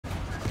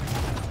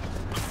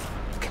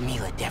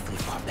Camila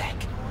definitely fought back.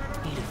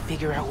 Need to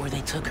figure out where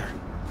they took her.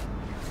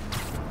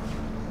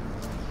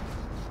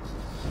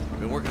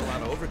 Been working a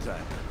lot of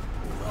overtime.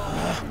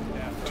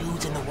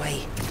 Dude's in the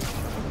way.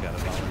 Got a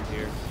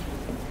volunteer.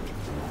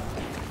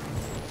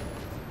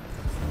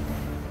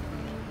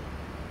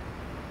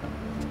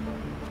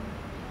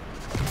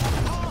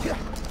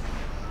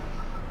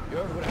 You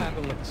heard what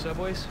happened with the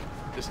subways?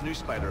 This new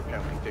spider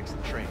apparently fixed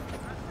the train.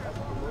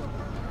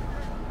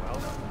 Well,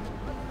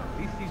 at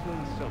least he's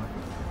doing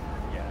something.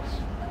 Yes.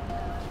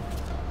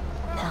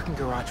 Parking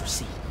garage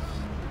receipt.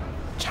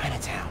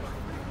 Chinatown.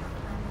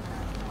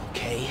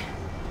 Okay.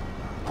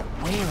 But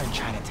where in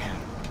Chinatown?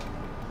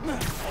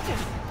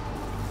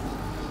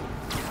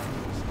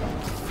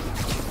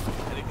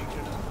 Anything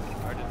should know.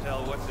 Hard to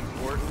tell what's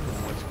important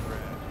and what's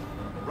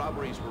crap.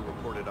 Robberies were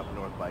reported up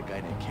north by a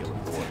guy named Caleb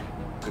Ward.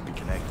 Could be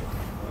connected.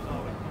 There's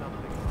always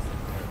something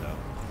there, though.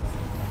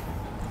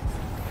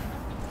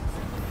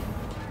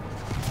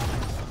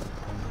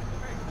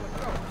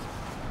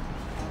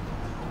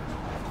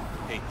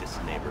 Hate this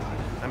neighborhood.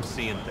 I'm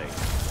seeing things.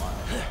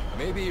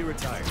 Maybe he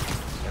retired.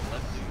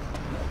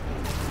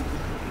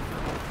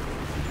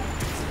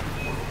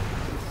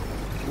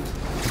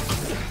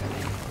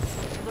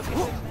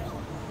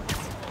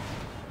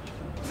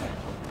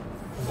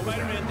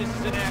 Spider-Man, this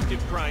is an active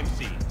crime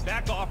scene.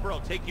 Back off or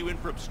I'll take you in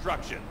for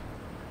obstruction.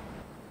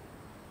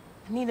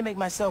 I need to make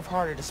myself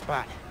harder to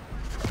spot.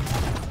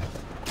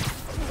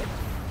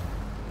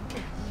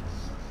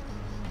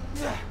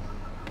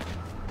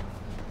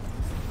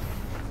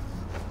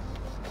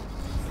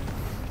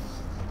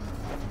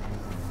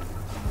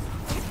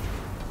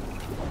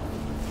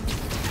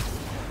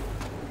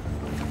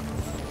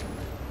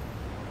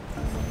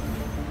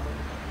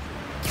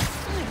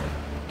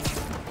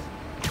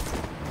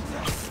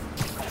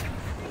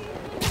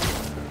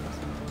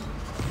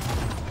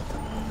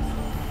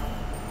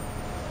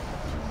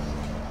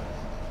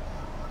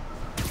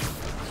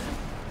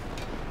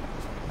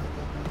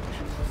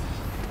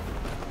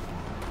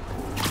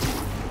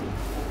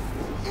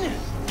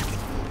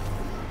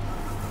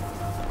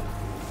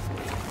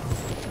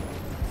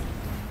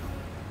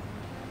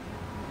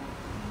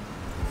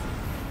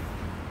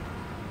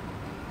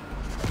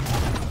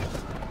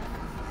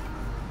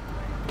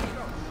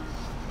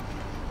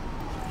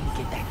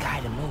 Get that guy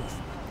to move.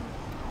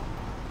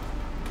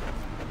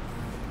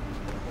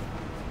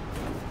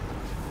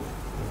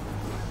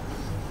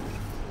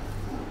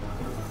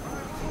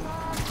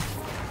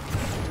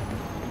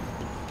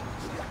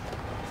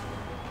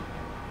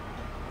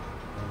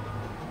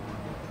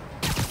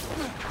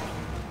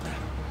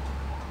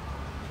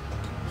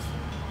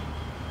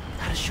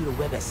 Gotta shoot a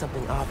web at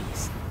something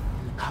obvious,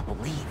 and the cop will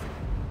leave.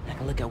 I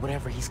can look at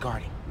whatever he's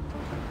guarding.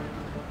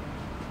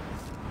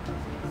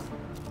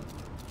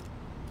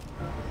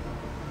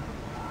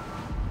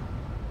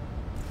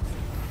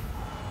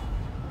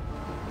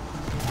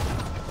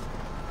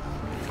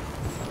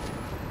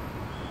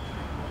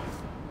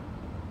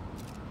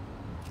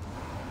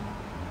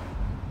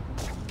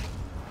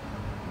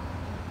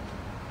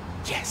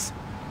 Yes.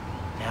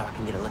 Now I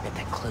can get a look at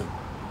that clue.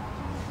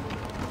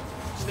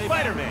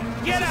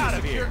 Spider-Man, get out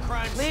of here!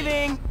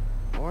 Leaving!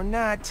 Or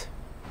not.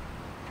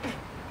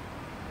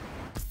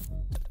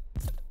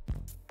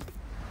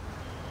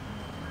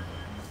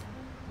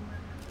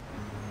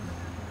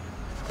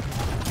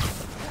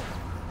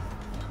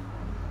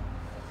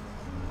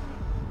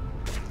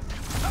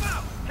 Come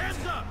out!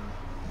 Hands up!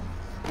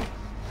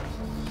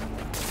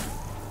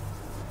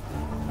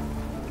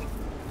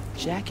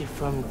 Jacket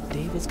from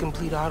David's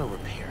Complete Auto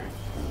Repair.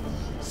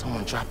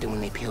 Someone dropped it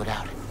when they peeled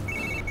out.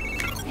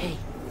 Hey,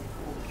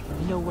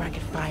 you know where I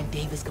could find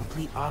David's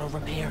Complete Auto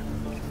Repair?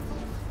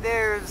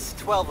 There's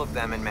 12 of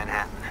them in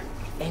Manhattan.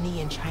 Any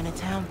in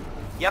Chinatown?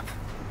 Yep.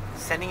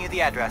 Sending you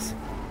the address.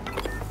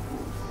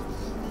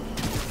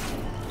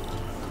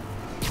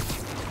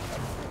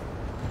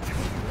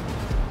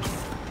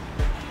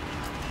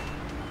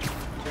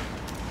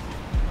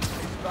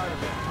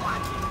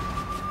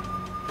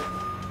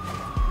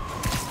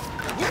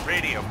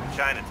 Radio from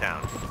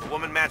Chinatown. A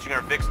woman matching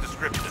our Vic's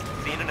description.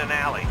 Seen in an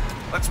alley.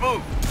 Let's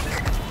move!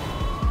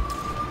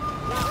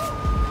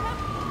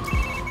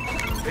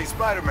 Hey,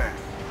 Spider-Man.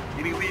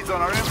 Any leads on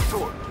our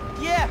inventory?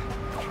 Yeah!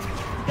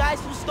 The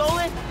guys who stole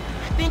it,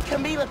 I think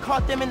Camila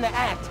caught them in the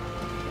act.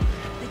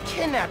 They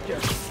kidnapped her.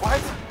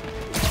 What?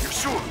 You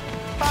sure?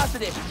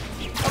 Positive.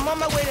 I'm on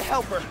my way to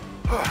help her.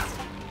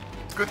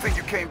 Good thing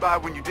you came by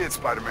when you did,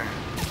 Spider-Man.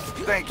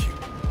 Thank you.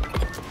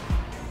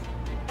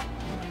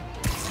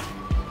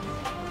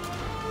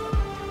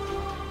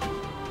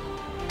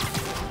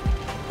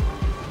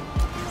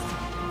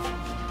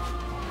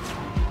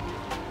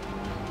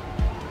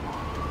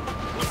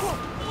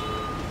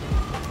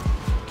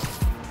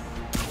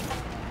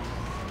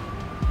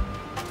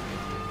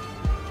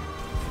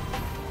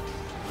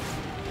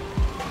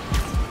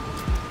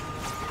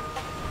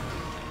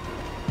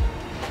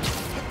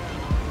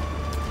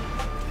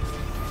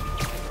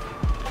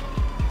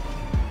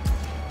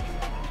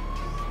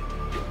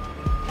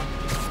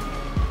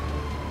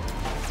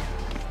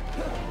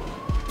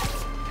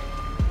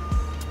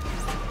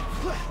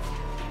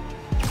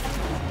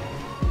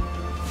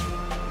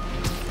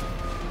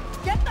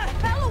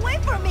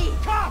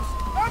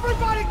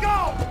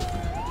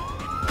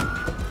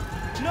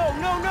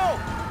 no!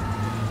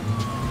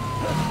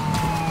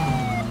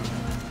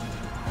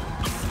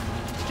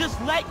 Just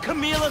let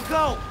Camila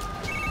go!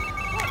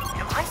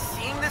 Am I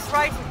seeing this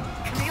right?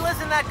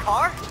 Camila's in that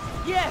car?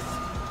 Yes!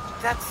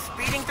 That's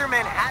speeding through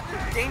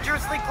Manhattan,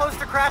 dangerously close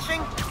to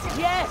crashing?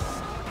 Yes!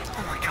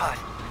 Oh my god.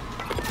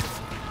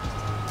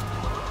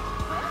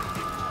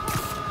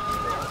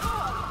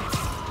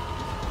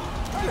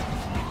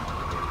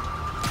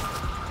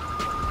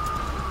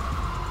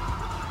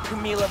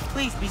 Camila,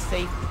 please be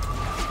safe.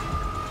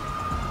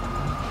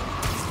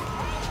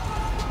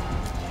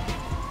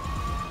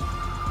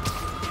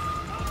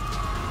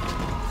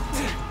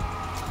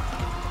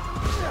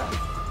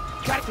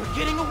 Guys are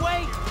getting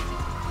away!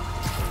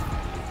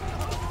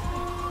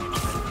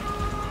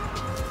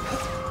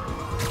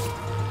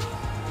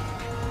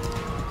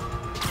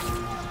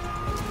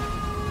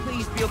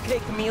 Please be okay,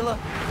 Camila.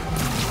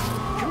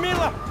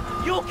 Camila,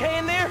 you okay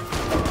in there?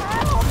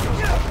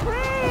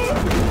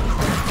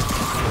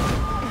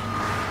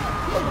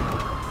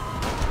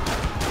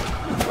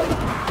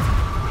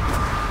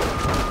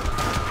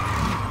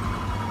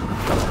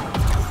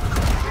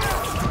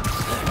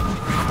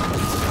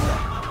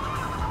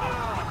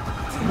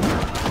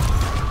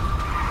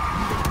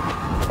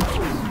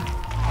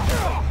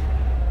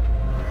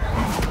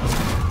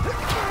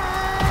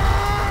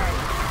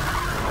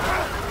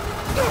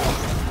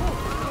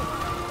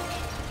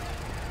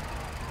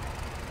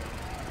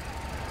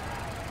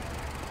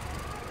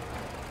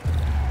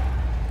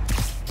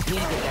 Need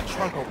to get that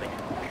trunk open.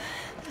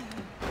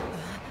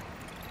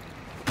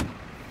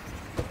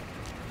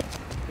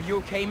 Are you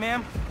okay,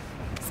 ma'am?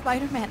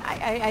 Spider-Man,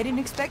 I didn't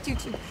expect you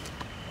to...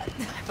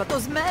 But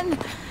those men...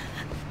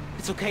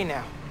 It's okay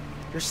now.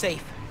 You're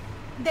safe.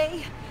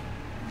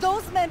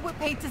 Those men were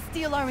paid to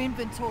steal our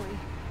inventory.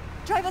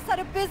 Drive us out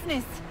of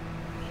business.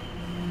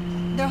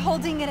 They're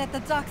holding it at the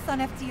docks on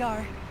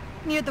FDR,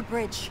 near the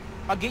bridge.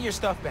 I'll get your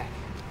stuff back.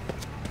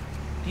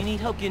 Do you need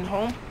help getting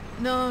home?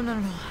 No.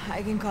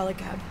 I can call a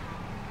cab.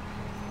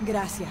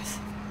 Gracias.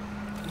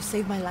 You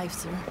saved my life,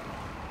 sir.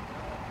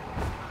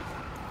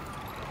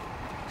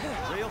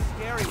 Real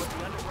scary with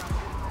the underground.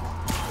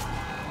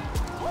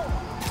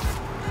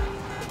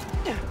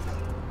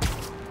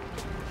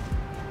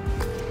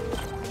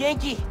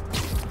 Yankee,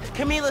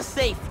 Camila's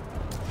safe.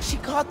 She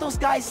caught those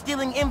guys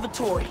stealing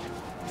inventory.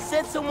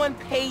 Said someone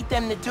paid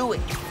them to do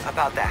it.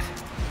 About that,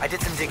 I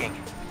did some digging.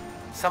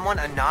 Someone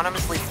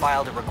anonymously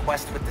filed a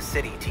request with the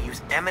city to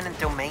use eminent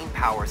domain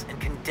powers and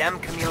condemn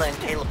Camila and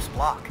Caleb's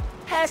block.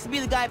 Has to be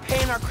the guy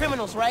paying our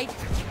criminals, right?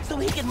 So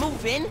he can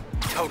move in?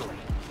 Totally.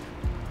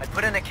 I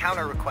put in a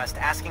counter request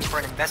asking for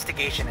an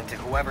investigation into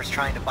whoever's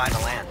trying to buy the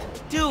land.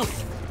 Dude,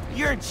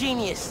 you're a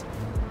genius.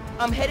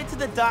 I'm headed to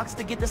the docks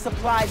to get the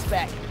supplies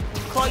back.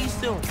 Call you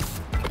soon.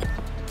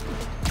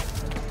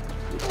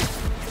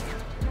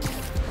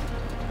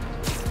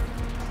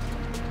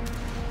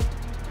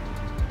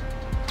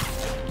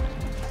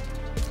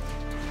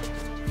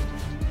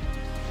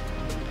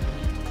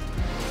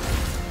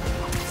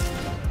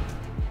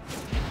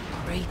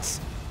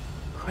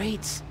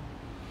 Crates.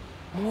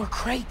 More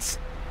crates.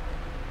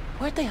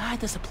 Where'd they hide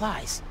the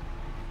supplies?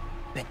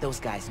 Bet those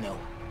guys know.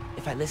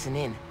 If I listen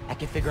in, I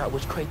can figure out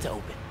which crate to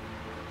open.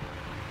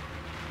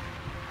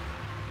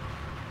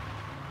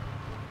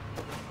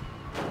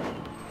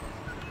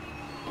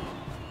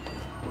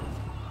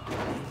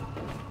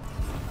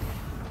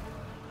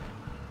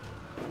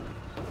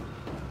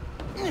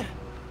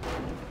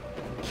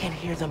 Can't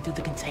hear them through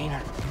the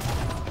container.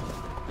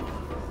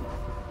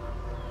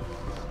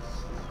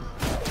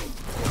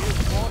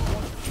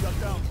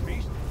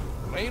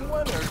 Main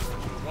one or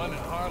one in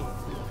Harlem?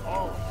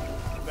 Oh,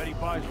 I bet he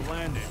buys the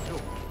land there too.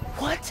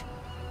 What?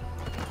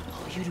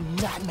 Oh, you do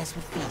not mess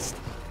with Feast.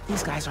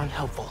 These guys aren't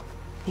helpful.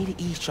 Need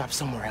to eavesdrop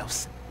somewhere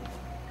else.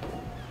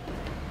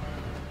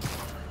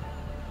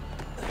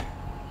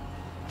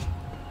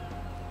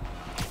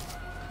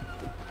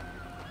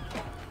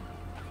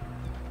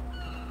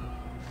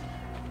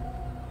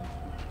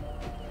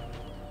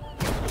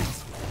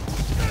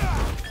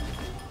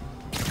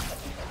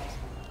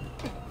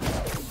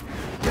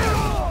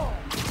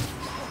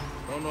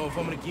 Don't know if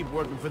I'm gonna keep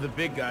working for the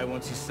big guy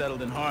once he's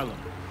settled in Harlem.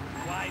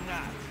 Why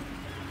not?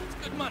 It's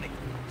good money.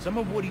 Some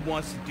of what he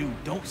wants to do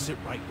don't sit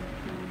right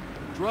with me.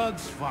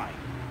 Drugs, fine.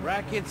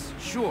 Rackets,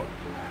 sure.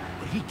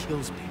 But he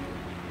kills people.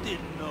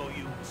 Didn't know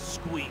you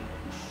squeamish.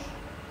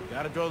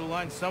 Gotta draw the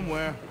line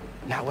somewhere.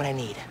 Not what I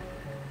need.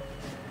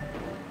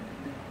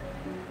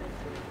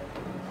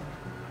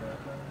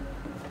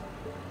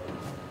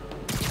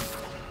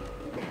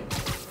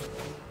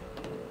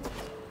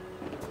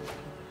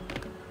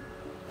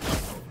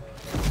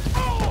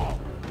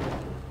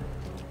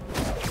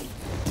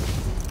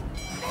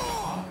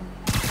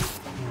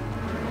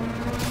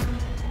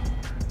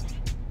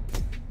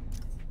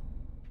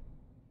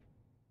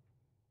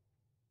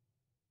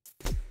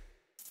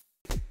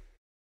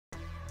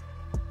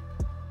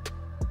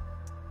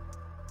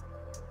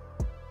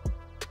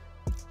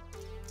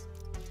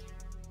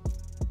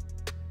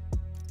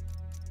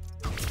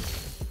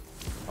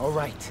 All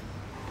right,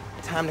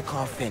 time to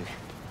call Finn.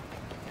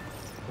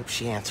 Hope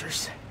she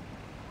answers.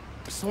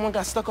 Someone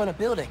got stuck on a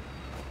building.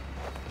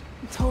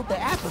 I told the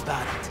app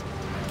about it.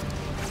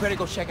 Better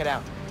go check it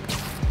out.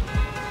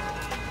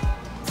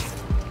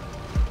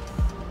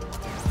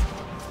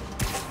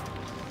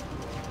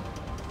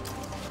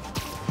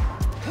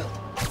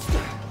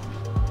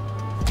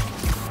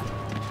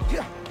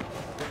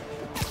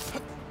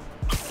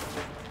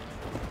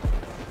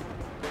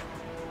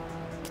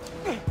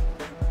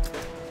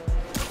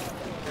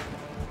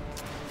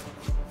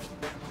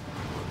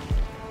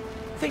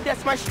 I think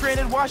that's my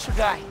stranded washer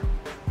guy.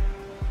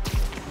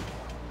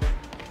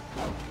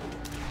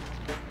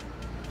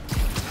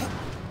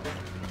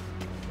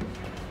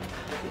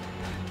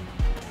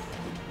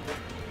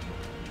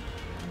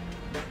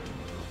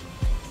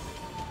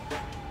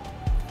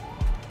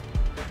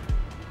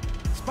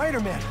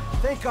 Spider-Man,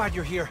 thank God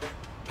you're here.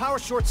 Power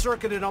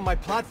short-circuited on my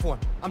platform.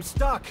 I'm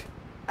stuck.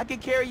 I can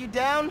carry you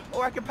down,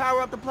 or I can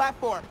power up the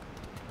platform.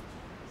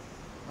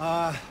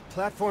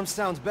 Platform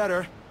sounds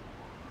better.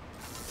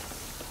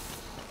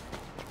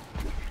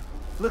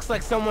 Looks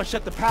like someone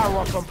shut the power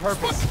off on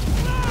purpose.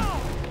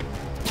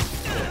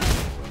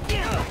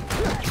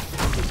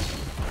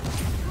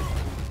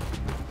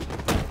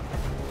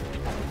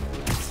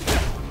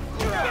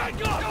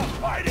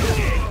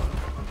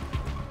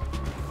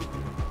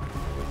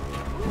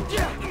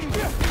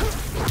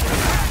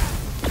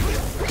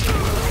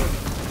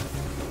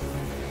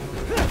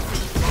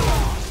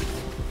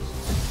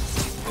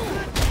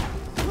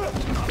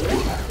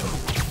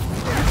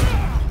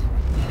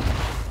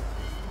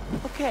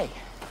 Okay,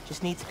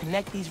 just need to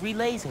connect these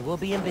relays and we'll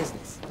be in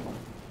business.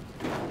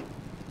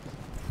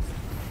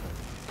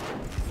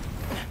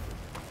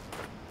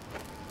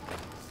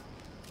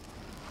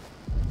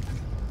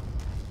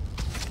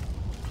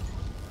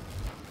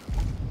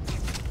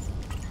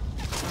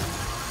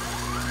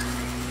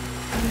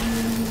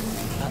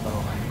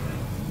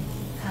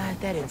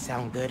 That didn't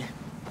sound good.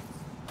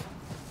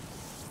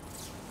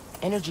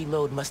 Energy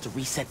load must have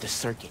reset the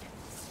circuit.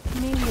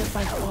 Maybe if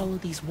I follow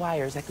these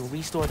wires, I can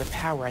restore the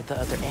power at the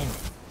other end.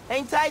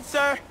 Hang tight,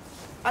 sir.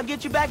 I'll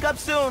get you back up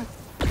soon.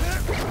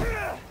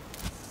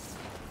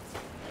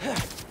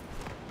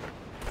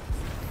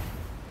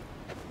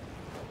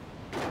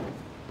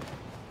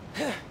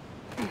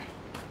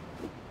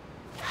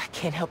 I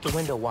can't help the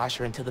window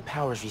washer until the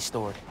power's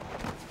restored.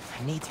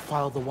 I need to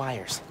follow the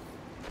wires.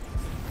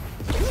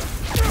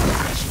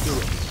 That should do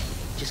it.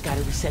 Just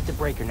gotta reset the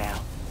breaker now.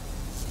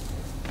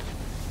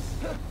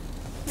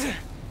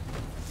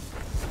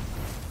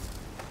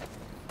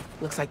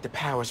 Looks like the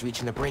power's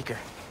reaching the breaker.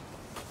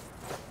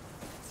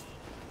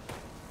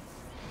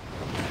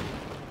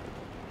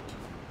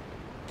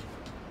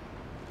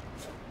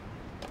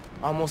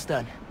 Almost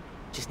done.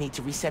 Just need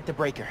to reset the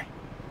breaker.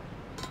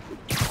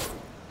 We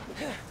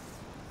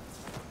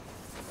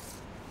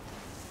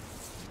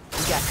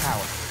got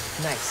power.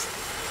 Nice.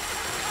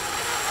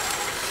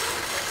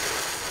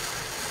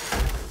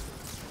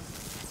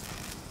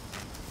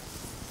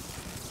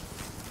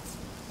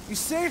 You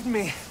saved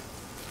me.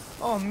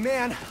 Oh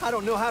man, I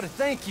don't know how to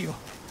thank you.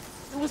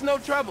 It was no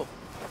trouble.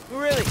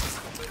 Really.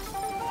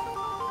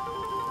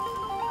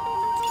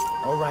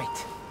 All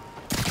right.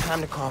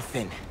 Time to call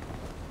Finn.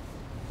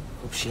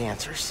 Hope she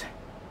answers.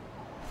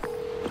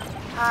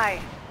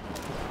 Hi,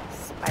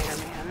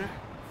 Spider-Man.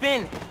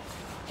 Finn!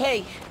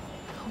 Hey,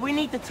 we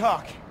need to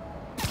talk.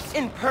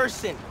 In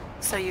person.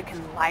 So you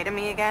can lie to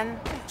me again?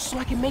 So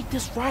I can make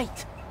this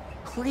right.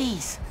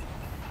 Please.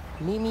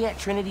 Meet me at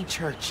Trinity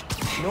Church.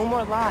 No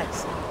more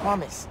lies.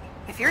 Promise.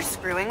 If you're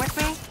screwing with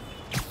me...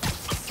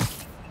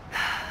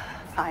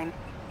 Fine.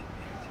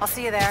 I'll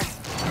see you there.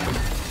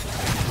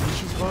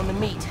 She's willing to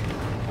meet.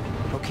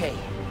 Okay.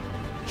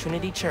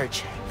 Trinity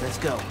Church. Let's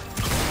go.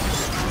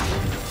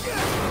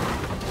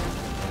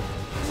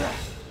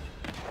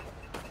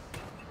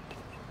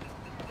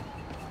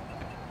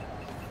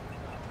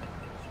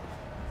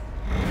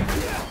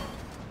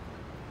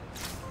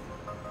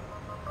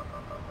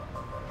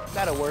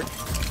 That'll work.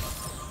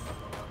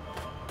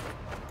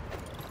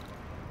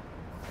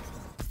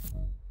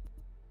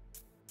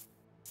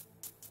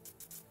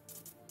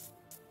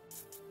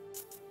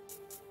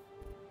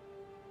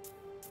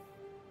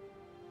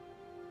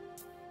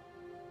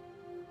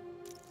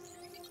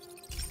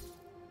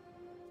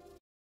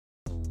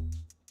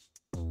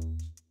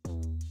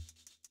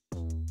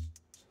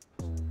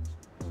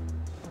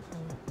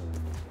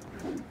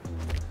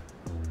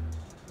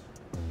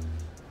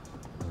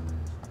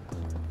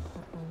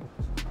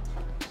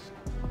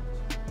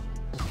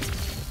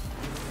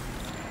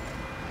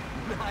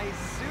 Nice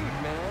suit,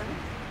 man.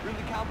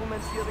 Really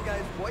compliments the other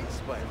guy's white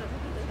spider.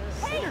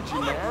 Hey, Energy,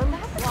 man.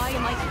 That's why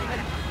am I even...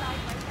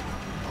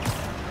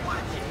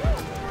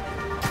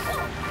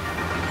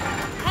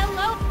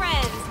 Hello,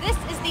 friends. This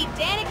is the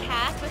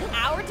Danicast with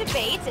our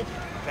debates.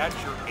 That's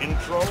your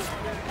intro?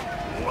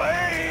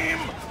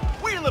 Lame!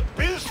 We in the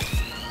business!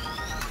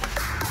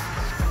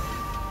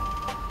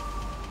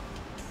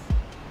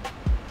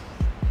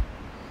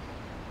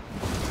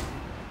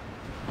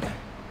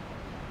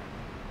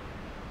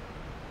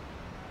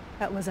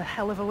 That was a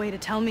hell of a way to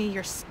tell me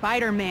you're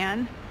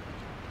Spider-Man.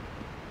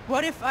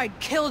 What if I'd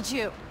killed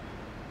you?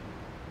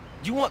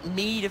 You want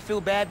me to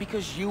feel bad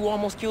because you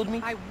almost killed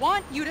me? I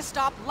want you to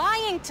stop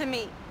lying to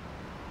me.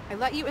 I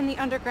let you in the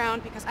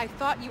underground because I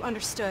thought you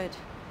understood.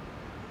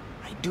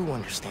 I do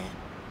understand.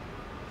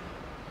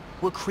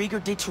 What Krieger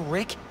did to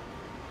Rick?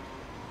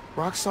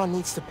 Roxxon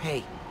needs to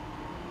pay.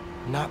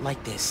 Not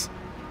like this.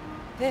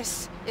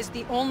 This is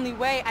the only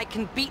way I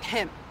can beat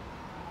him.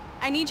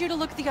 I need you to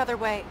look the other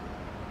way.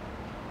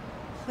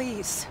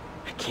 Please.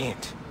 I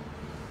can't.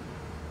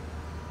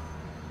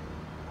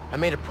 I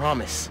made a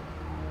promise.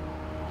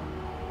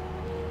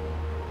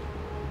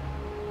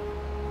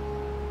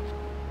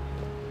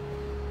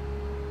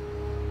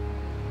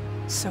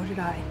 So did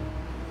I.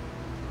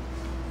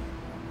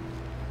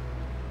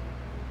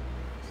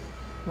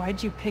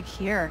 Why'd you pick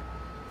here?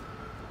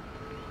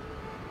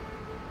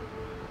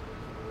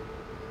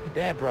 My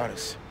dad brought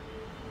us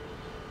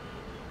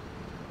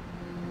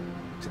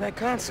to that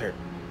concert.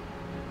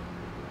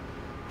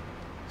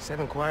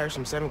 7 choirs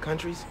from 7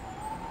 countries.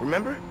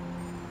 Remember?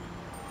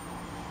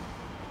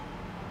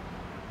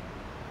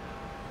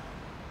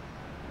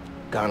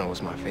 Ghana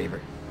was my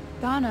favorite.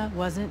 Ghana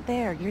wasn't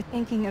there. You're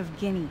thinking of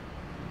Guinea.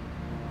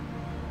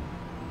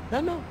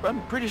 No,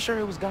 I'm pretty sure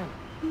it was Ghana.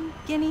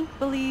 Guinea,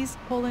 Belize,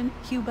 Poland,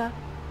 Cuba.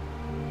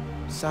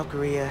 South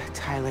Korea,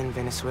 Thailand,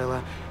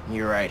 Venezuela.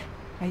 You're right.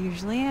 I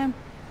usually am.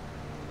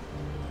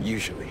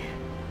 Usually.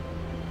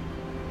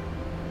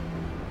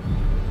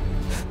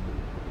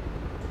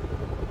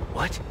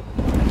 What?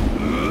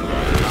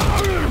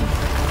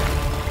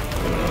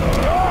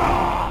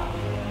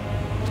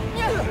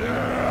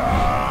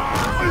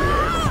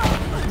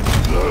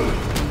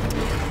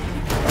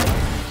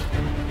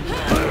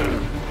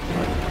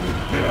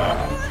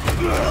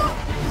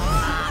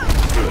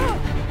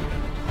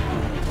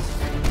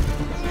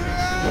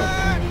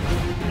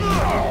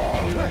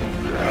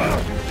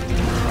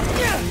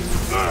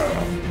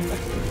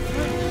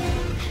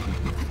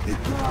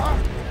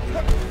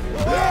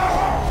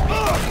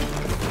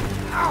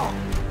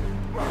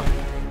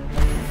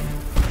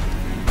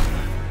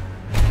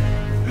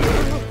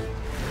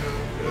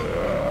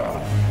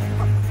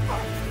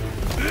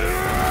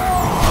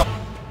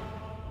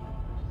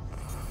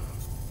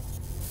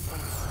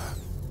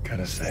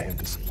 Gotta say, I'm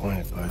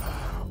disappointed, bud.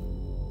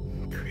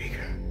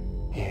 Krieger.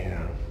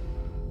 Yeah.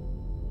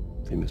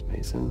 See, Miss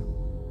Mason?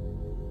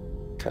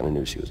 Kinda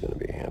knew she was gonna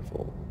be a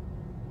handful.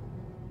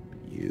 But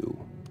you...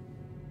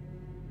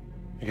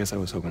 I guess I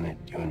was hoping that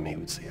you and me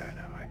would see eye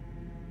to eye.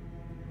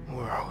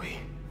 Where are we?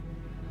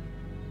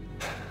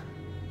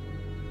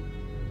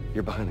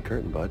 You're behind the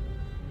curtain, bud.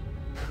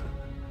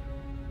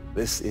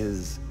 This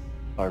is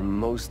our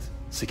most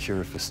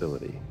secure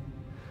facility.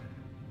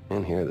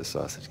 And here the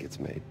sausage gets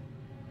made.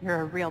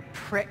 You're a real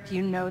prick,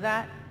 you know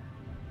that?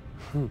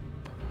 You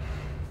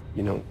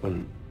know,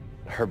 when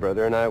her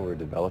brother and I were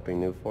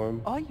developing new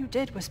form... All you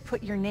did was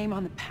put your name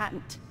on the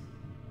patent.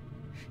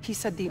 He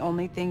said the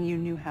only thing you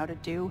knew how to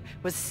do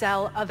was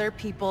sell other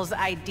people's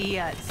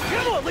ideas. You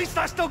know, at least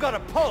I still got a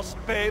pulse,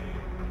 babe.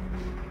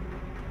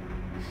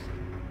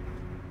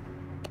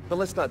 But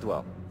let's not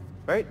dwell,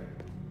 right?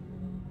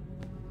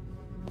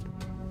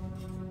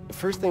 The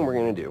first thing we're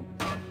gonna do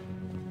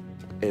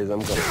is I'm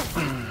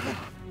gonna...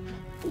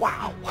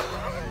 Wow!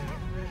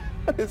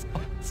 That is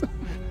awesome.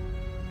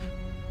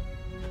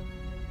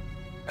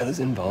 Are those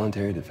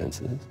involuntary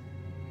defenses?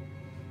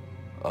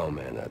 Oh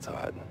man, that's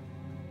hot.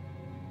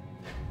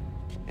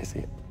 You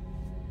see,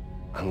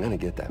 I'm gonna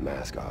get that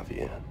mask off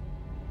you.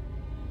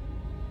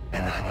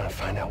 And then I'm gonna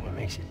find out what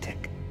makes you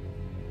tick.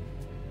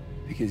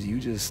 Because you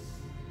just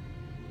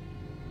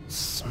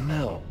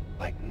smell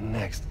like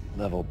next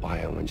level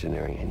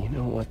bioengineering. And you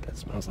know what that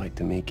smells like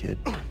to me, kid?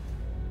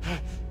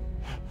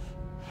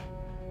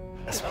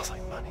 That smells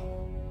like money.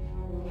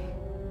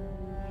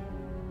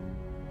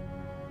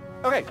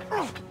 Okay,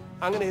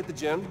 I'm gonna hit the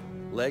gym.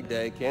 Leg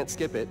day, can't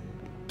skip it.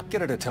 Get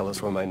her to tell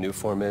us where my new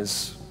form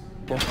is.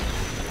 Yeah.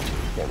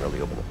 Can't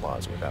really open the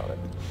plaza without it.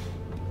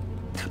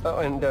 Oh,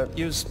 and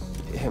use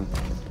him.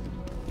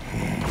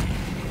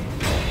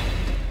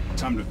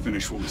 Time to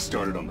finish what we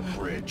started on the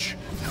bridge.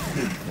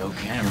 No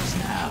cameras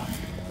now.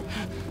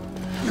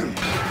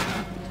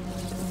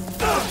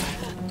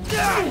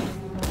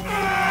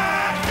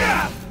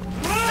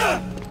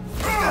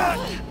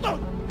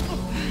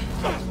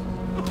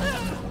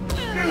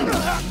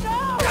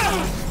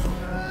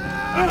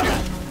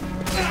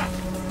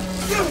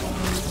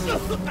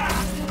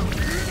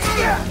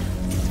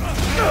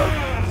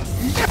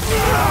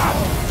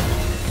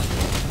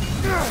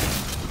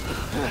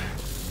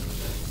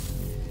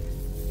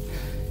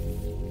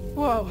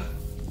 Whoa.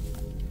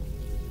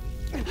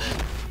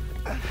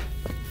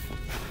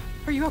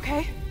 Are you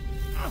okay?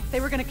 They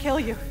were gonna kill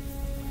you.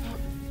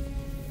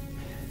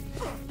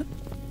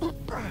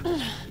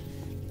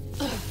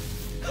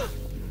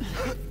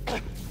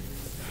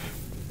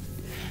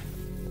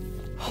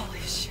 Holy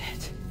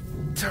shit.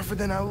 Tougher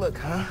than I look,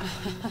 huh?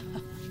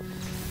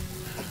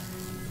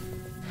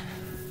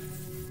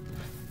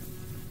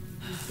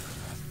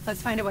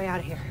 Let's find a way out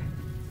of here.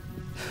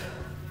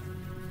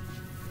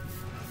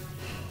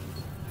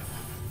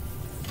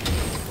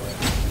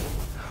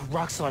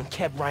 Roxxon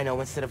kept Rhino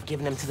instead of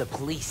giving him to the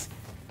police.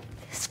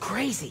 It's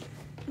crazy.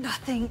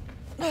 Nothing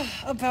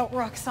about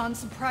Roxxon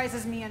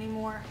surprises me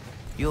anymore.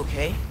 You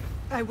okay?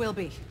 I will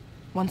be,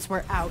 once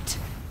we're out.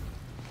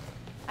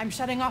 I'm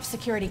shutting off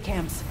security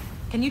cams.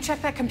 Can you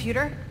check that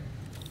computer?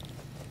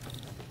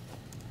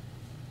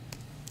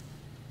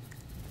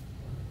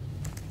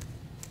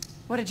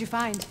 What did you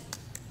find?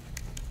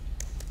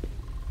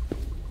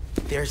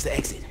 There's the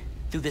exit,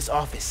 through this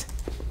office.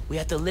 We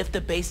have to lift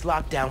the base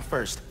lockdown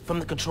first, from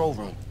the control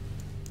room.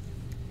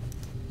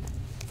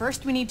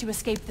 First, we need to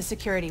escape the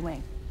security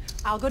wing.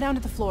 I'll go down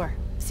to the floor,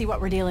 see what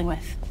we're dealing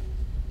with.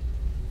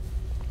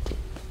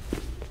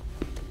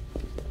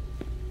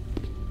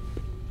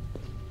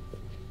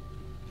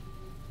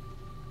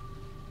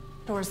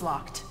 Door's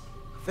locked.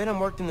 Venom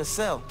worked in the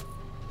cell.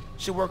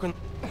 Should work on...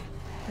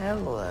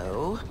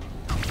 Hello?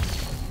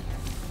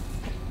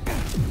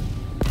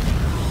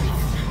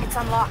 It's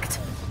unlocked.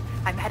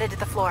 I'm headed to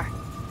the floor.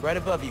 Right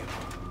above you.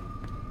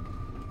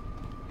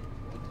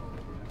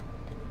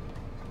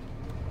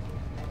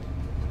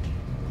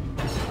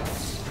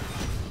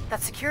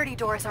 That security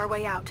door is our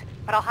way out,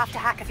 but I'll have to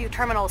hack a few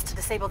terminals to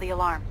disable the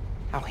alarm.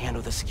 I'll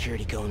handle the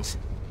security goons.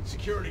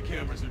 Security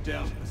cameras are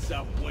down in the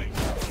south wing.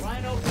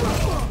 Rhino,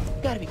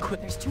 gotta be quick.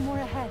 There's 2 more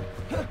ahead.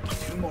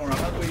 2 more,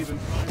 how do we even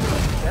find?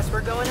 Guess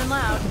we're going in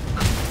loud.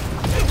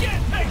 You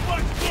can't take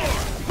much more!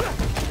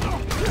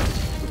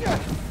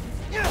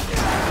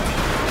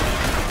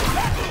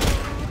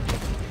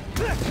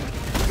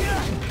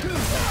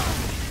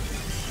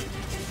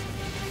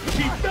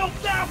 He felt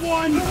that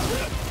one!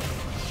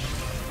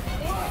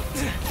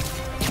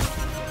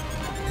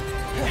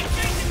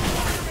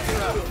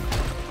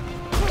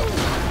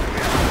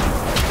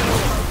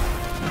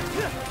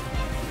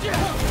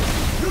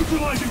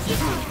 Neutralizing!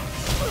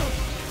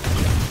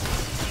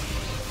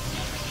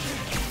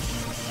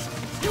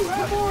 You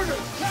have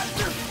orders!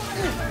 Capture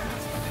Spider-Man!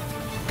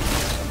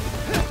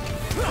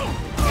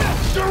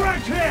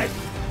 Direct hit!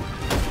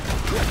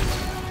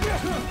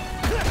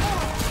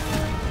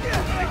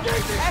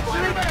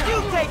 Actually, you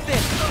take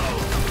this!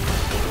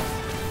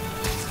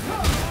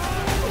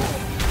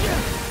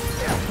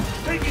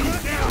 Taking you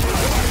down,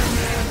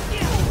 Spider-Man!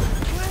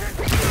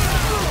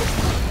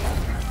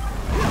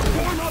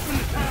 Form up and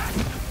attack!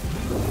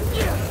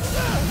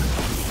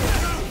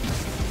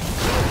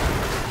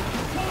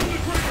 Pulling the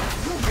trigger!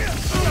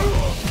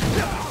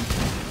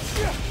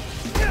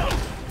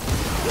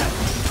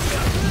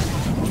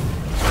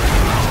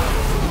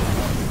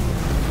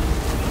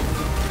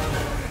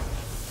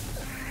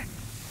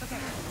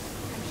 Okay,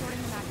 I'm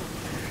shorting the magnet.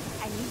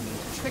 I need you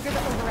to trigger the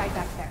override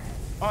back there.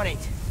 On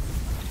it.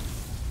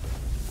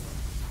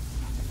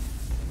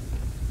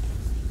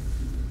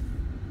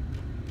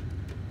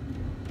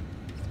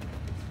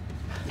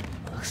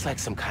 Looks like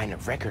some kind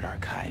of record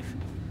archive.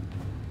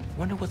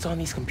 Wonder what's on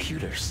these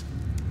computers.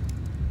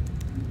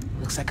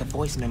 Looks like a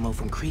voice memo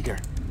from Krieger.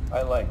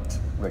 I liked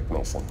Rick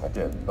Mason, I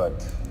did,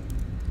 but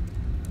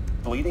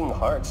bleeding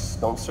hearts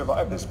don't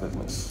survive this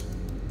business.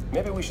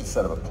 Maybe we should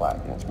set up a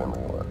plaque in his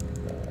memory or...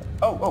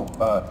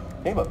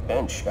 name a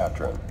bench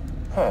after him.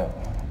 Huh.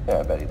 Yeah,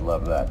 I bet he'd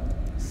love that.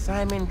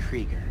 Simon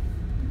Krieger,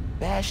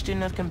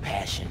 bastion of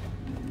compassion.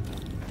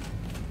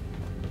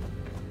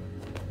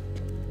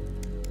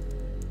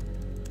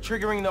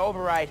 Triggering the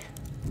override.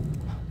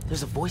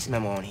 There's a voice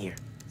memo on here.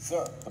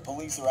 Sir, the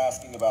police are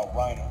asking about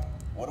Rhino.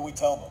 What do we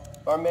tell them?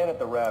 Our man at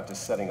the raft is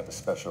setting up a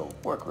special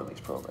work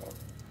release program.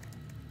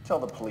 Tell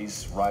the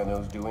police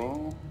Rhino's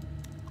doing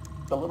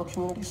a little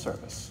community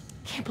service.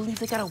 Can't believe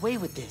they got away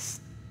with this.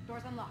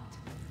 Door's unlocked,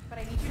 but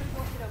I need you to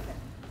force it open.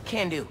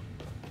 Can do.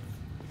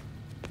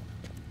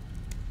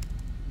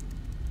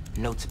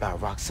 Notes about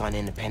Roxxon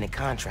independent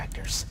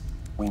contractors.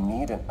 We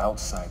need an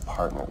outside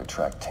partner to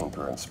track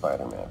Tinker and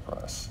Spider-Man for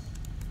us.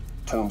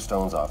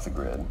 Tombstone's off the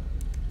grid.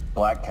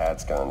 Black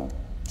Cat's gone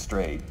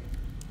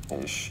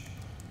straight-ish.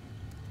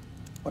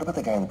 What about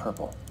the guy in the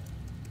purple?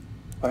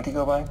 What did he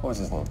go by? What was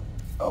his name?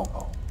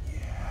 Oh,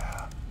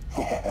 yeah.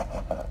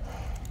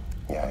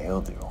 Yeah,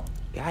 he'll do.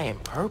 Guy in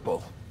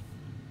purple?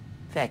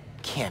 That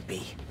can't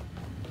be.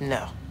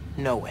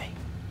 No way.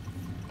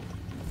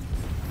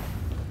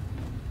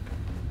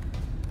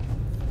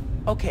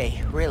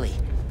 Okay, really.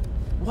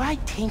 Why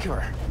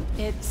Tinkerer?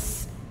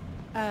 It's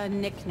a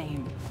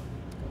nickname.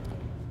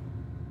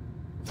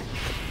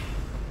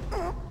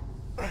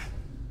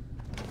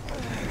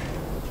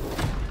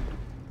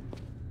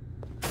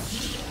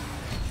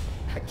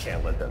 I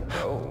can't let them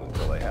go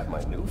until I have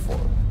my new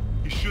form.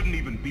 You shouldn't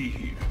even be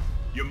here.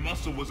 Your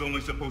muscle was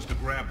only supposed to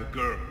grab the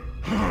girl.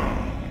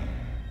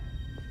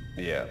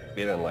 Yeah,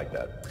 he didn't like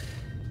that.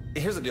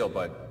 Here's the deal,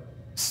 bud.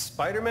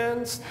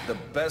 Spider-Man's the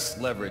best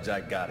leverage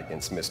I got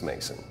against Miss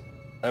Mason.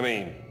 I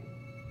mean,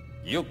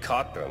 you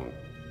caught them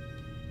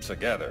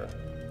together.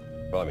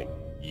 Well, I mean,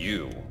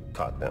 you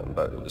caught them,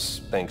 but it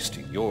was thanks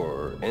to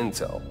your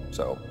intel,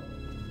 so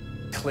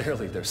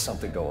clearly there's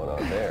something going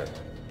on there.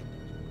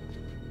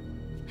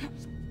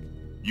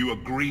 You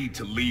agreed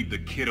to leave the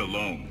kid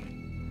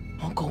alone.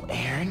 Uncle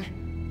Aaron?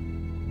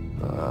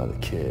 Ah, the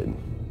kid.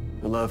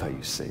 I love how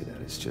you say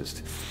that. It's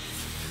just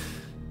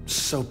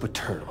so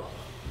paternal.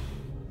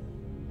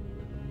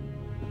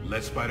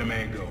 Let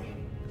Spider-Man go,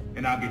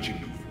 and I'll get you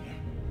new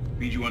form.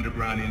 Feed you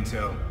underground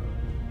intel,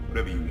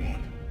 whatever you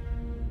want.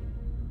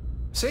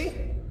 See?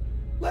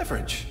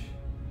 Leverage.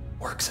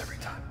 Works every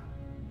time.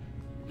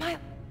 Miles,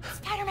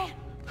 Spider-Man!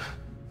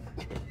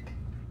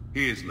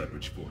 Here's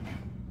leverage for you.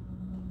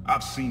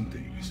 I've seen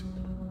things.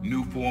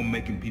 New form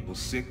making people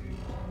sick.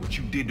 What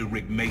you did to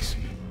Rick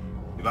Mason.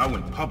 If I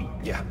went public...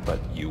 Yeah, but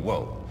you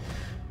won't.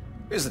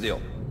 Here's the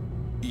deal.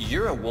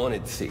 You're a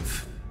wanted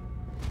thief.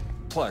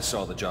 Plus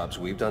all the jobs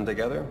we've done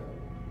together.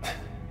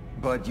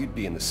 But you'd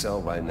be in the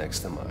cell right next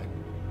to mine.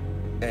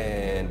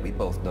 And we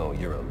both know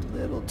you're a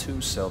little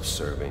too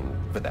self-serving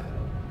for that.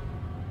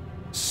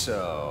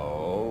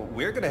 So,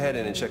 we're gonna head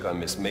in and check on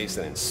Miss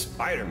Mason and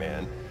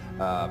Spider-Man,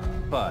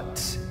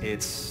 but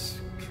it's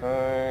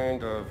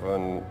kind of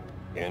an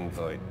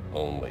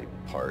invite-only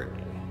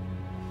party.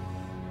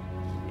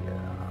 Yeah.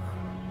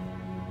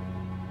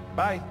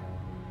 Bye.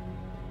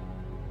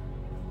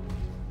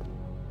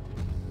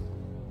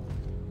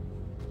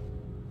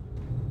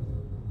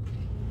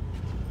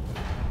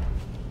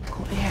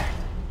 Go there.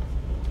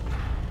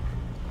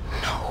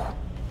 No.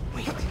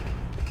 Wait.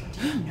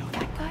 Do you know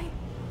that guy?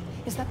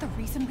 Is that the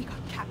reason we got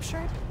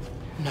captured?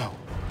 No.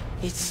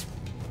 It's...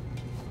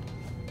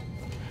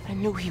 I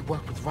knew he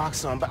worked with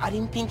Roxxon, but I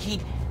didn't think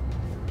he'd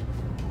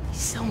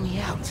sell me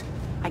out.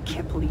 I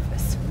can't believe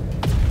this.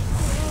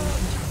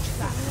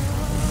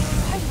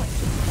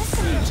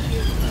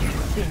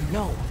 Then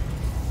no.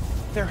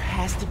 There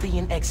has to be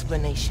an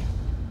explanation.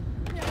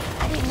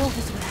 I didn't know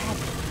this would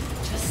happen.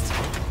 Just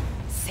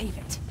save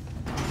it.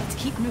 Let's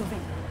keep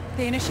moving.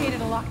 They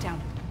initiated a lockdown.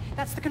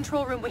 That's the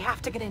control room we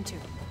have to get into.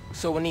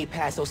 So we'll need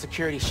past those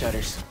security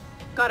shutters.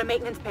 Got a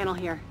maintenance panel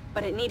here,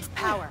 but it needs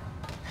power.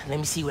 Let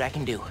me see what I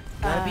can do.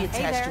 Gotta be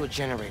attached to a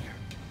generator.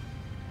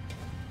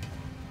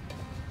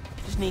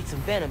 Just need some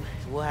venom,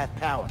 and we'll have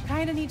power.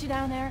 Kinda need you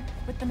down there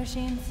with the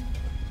machines.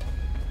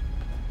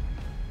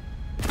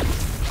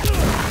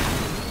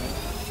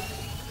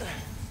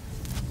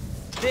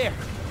 There!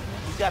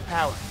 We've got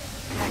power.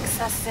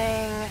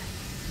 Accessing...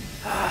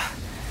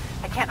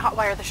 I can't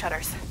hotwire the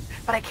shutters,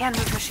 but I can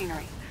move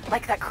machinery,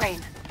 like that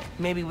crane.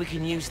 Maybe we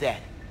can use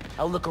that.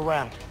 I'll look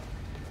around.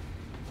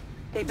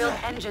 They build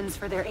engines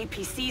for their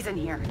APCs in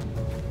here.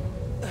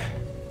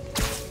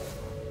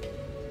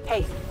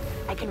 Hey,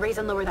 I can raise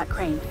and lower that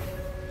crane.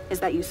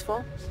 Is that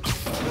useful?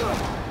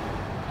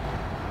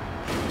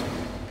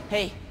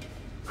 Hey,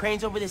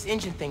 crane's over this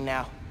engine thing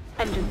now.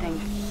 Engine thing.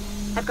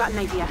 I've got an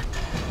idea.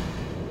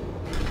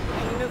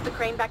 Can you move the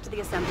crane back to the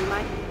assembly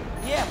line?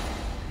 Yeah,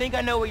 think I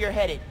know where you're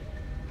headed.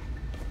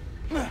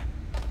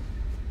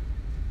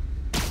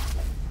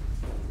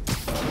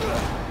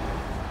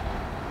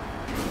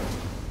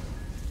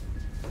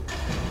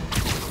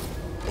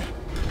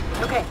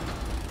 Okay,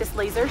 this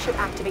laser should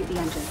activate the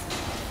engine.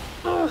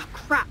 Oh,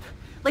 crap!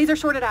 Laser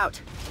shorted out.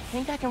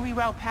 Think I can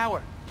reroute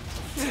power.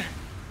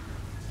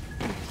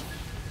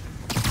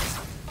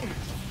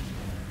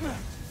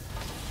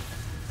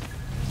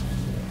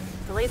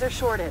 The laser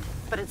shorted,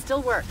 but it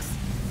still works.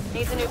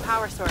 Needs a new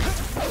power source.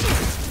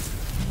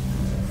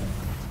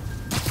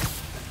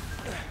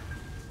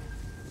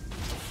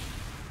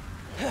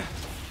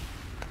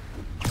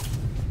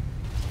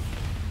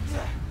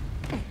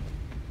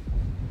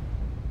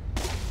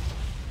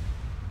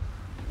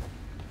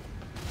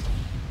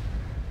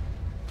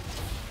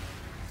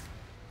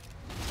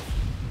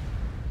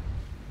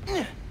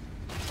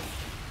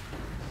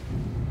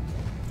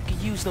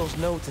 Use those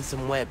nodes and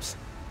some webs.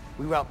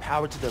 We route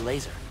power to the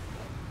laser.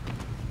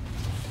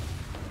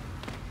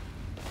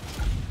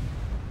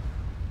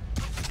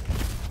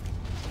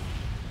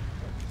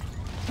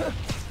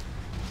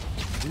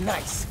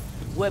 Nice.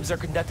 Webs are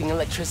conducting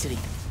electricity.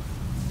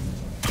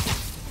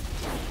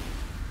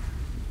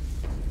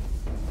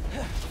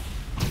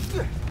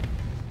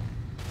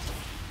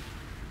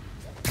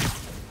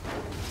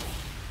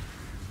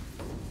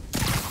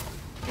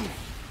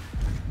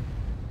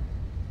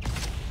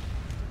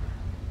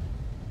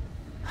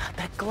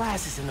 That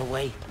glass is in the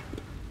way.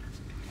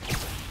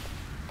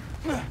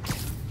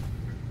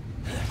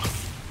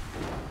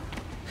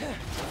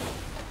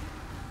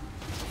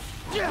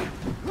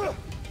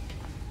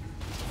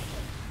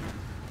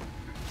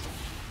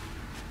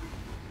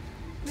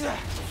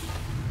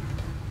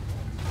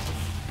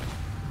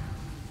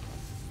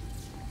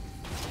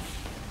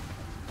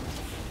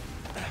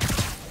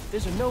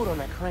 There's a node on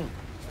that crane.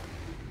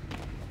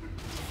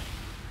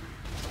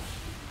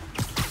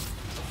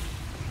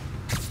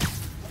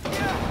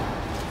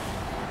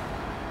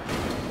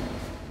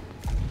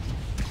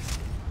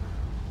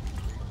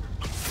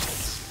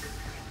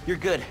 You're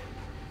good.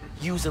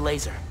 Use the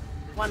laser.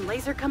 One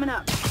laser coming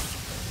up.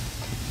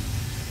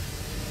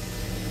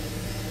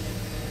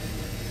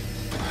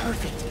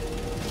 Perfect.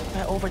 If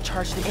I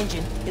overcharge the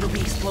engine, it'll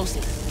be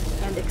explosive.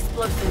 And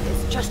explosive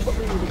is just what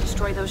we need to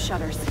destroy those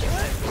shutters.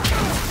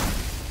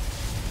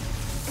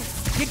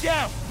 Get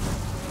down!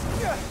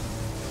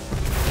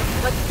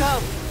 Let's go.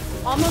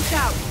 Almost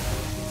out.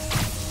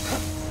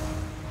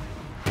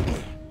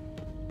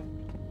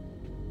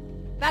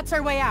 That's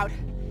our way out.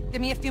 Give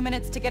me a few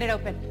minutes to get it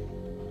open.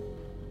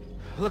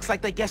 Looks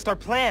like they guessed our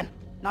plan.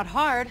 Not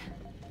hard.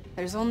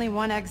 There's only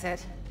one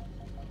exit.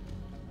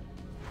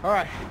 All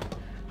right,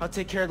 I'll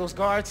take care of those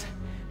guards.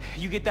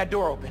 You get that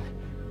door open.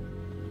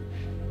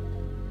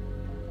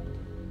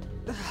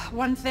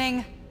 One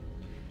thing.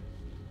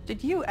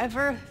 Did you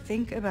ever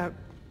think about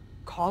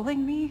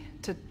calling me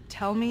to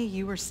tell me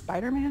you were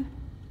Spider-Man?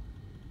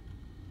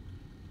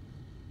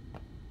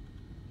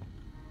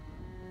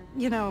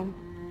 You know,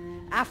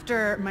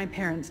 after my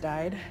parents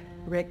died,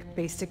 Rick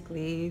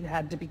basically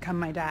had to become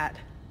my dad.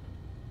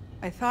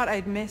 I thought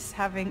I'd miss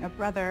having a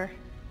brother,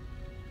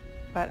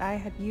 but I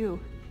had you.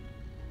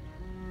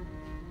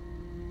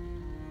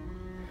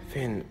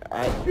 Finn,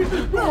 Get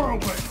this door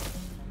open!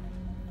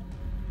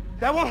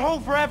 That won't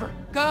hold forever!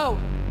 Go!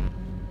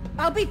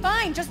 I'll be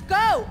fine, just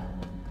go!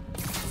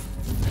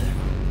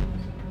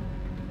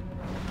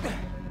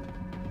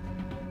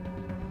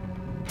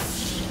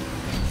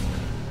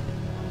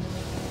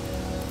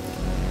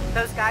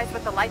 Those guys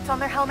with the lights on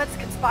their helmets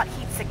can spot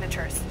heat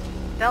signatures.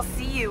 They'll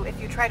see you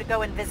if you try to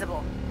go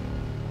invisible.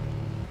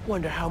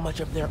 Wonder how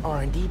much of their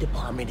R&D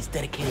department is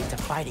dedicated to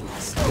fighting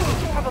us.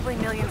 Probably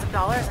millions of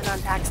dollars in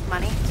untaxed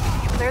money.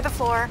 You clear the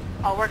floor,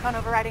 I'll work on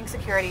overriding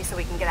security so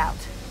we can get out.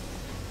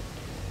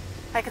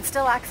 I can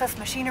still access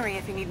machinery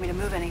if you need me to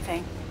move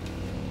anything.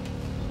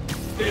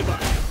 Stay by.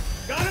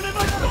 Got him in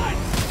my sight!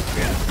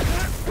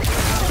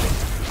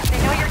 They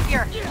know you're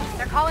here.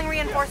 They're calling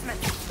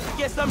reinforcements.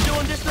 Guess I'm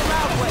doing this the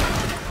loud way.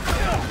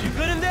 You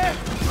good in there?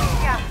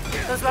 Yeah,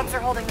 those webs are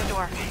holding the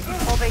door.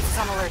 Whole base is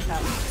on alert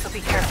though, so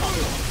be careful.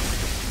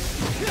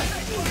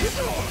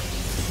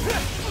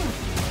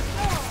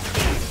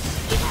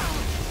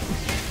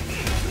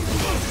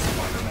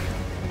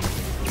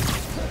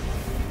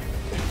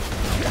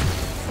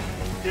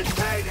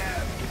 Detain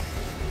him!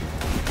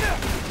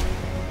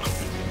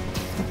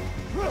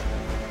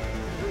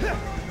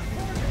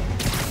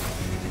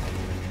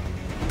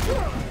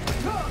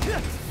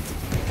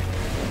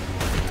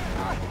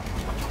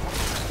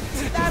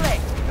 Dale!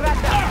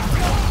 Grata!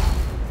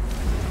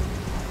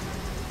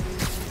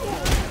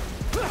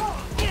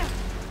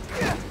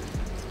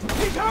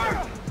 He's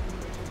hurt!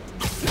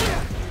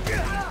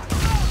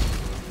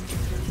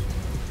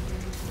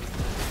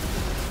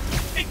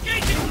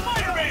 Engaging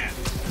Spider-Man!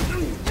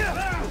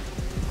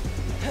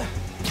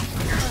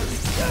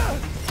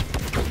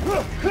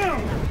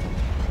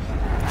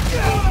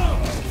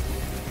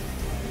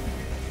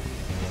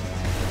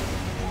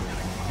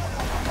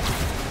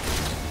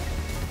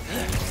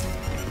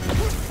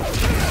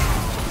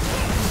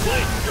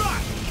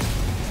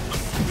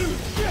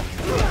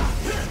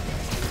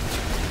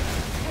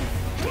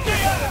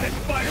 Stay out of it,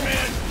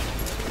 Spider-Man!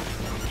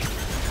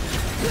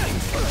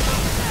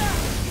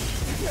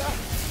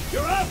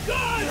 You're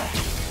outgunned!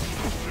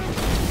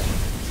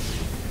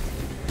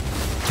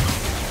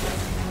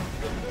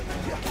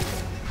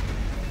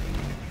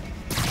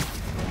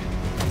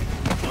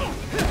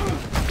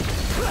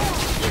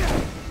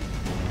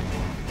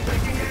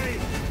 Taking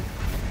aim!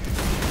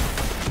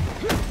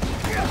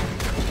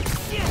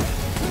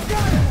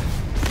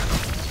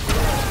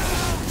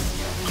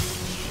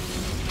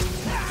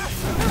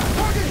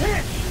 Target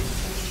hit!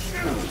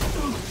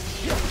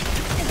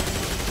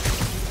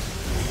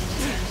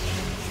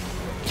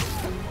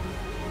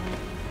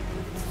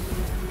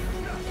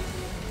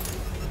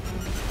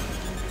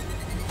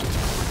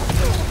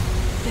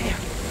 There,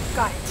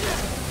 got it.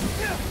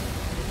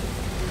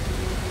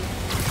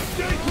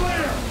 Stay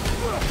clear!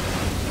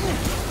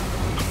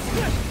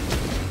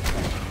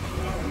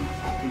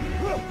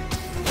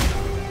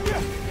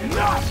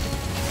 Enough!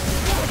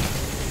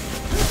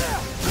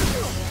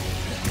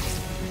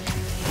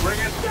 Bring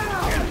it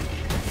down!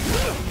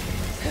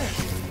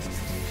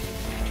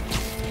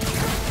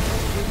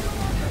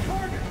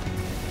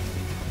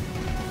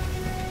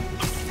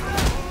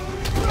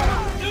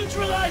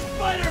 Neutralize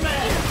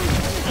Spider-Man!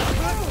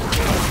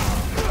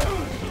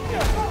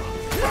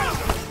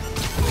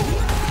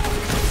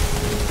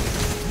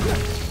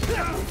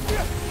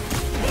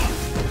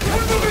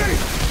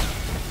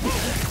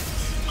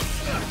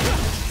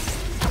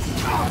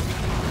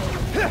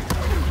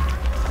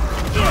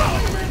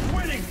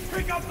 Winning!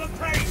 Pick up the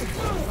pace!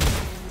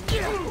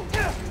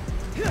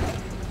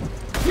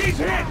 He's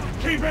hit!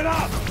 Keep it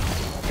up!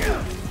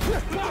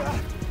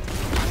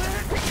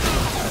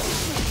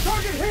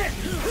 Target hit!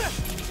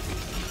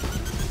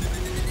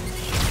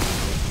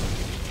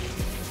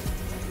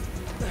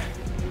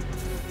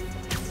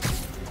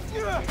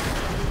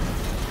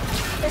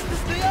 ¿Este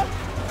es tuyo?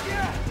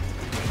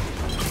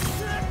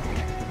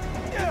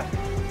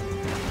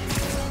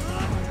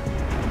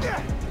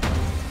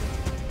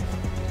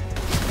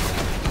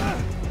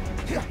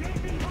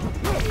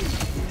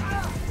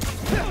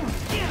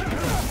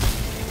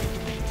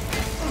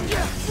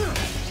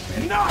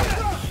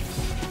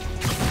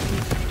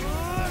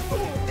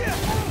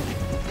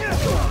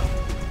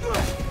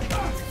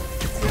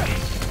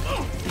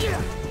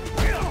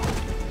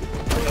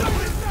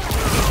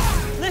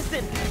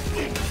 Listen,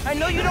 I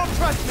know you don't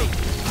trust me.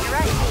 You're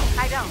right,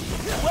 I don't.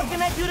 What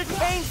can I do to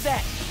change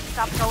that?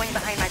 Stop going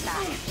behind my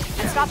back.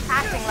 And stop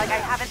acting like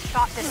I haven't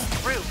thought this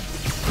through.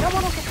 No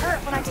one will get hurt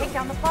when I take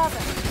down the plaza.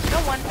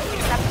 No one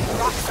except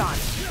Roxxon.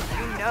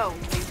 You know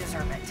you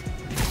deserve it.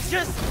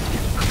 Just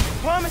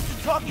promise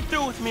to talk you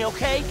through with me,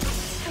 okay?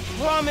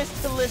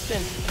 Promise to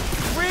listen.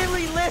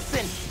 Really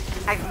listen.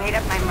 I've made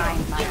up my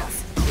mind,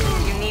 Miles.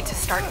 You need to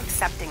start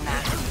accepting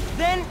that.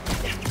 Then,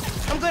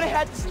 I'm gonna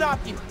have to stop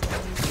you.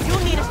 You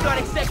need to start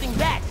accepting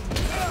that.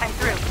 I'm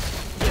through.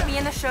 Meet me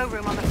in the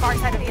showroom on the far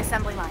side of the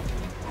assembly line.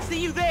 See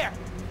you there.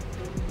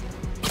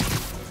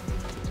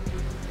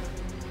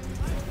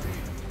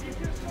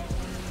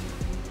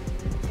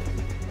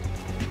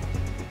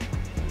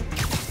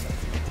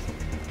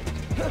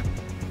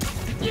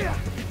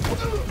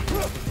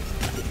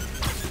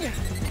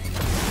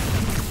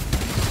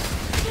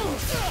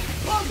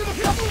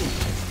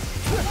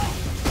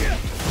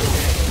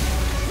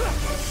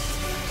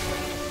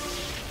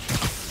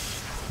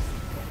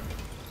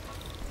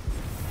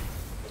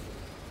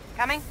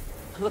 Coming?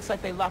 Looks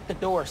like they locked the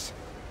doors.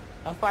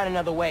 I'll find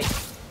another way.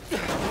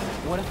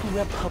 What if we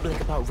went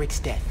public about Rick's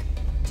death?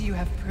 Do you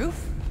have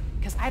proof?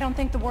 Because I don't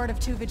think the word of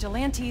two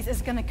vigilantes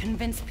is gonna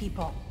convince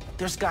people.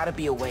 There's gotta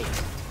be a way.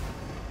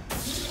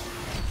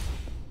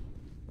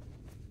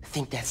 I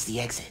think that's the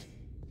exit.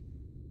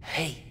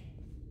 Hey.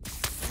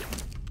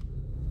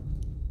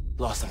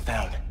 Lost and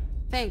found.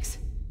 Thanks.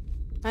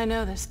 I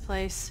know this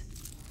place.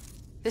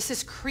 This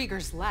is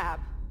Krieger's lab.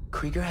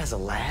 Krieger has a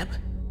lab?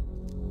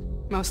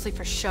 Mostly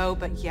for show,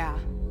 but yeah.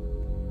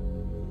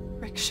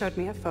 Rick showed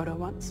me a photo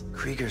once.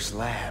 Krieger's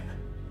lab.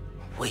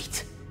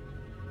 Wait.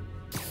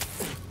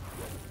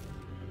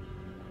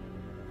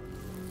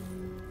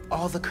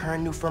 All the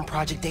current new firm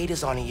project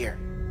data's on here.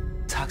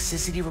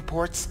 Toxicity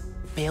reports,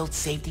 failed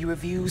safety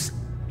reviews,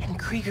 and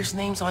Krieger's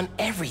name's on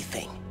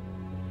everything.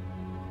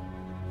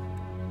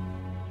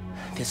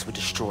 This would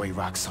destroy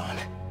Roxxon.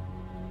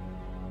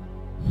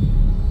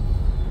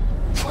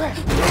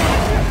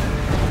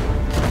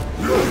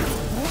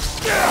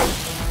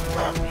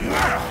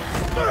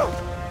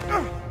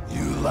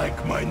 You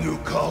like my new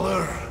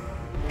color?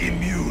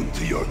 Immune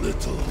to your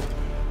little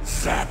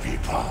sappy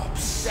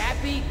pops.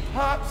 Sappy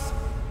pops?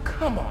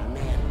 Come on,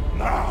 man.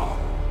 Now,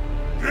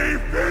 they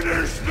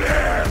finish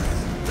this!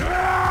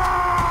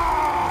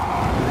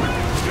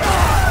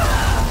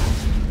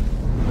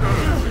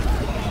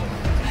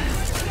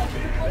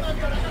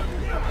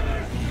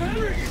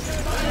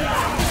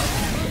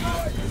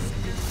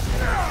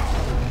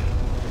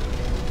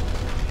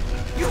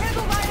 You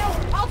handle Rhino,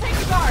 I'll take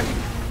the guard!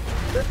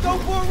 Let's go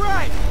for a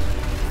ride!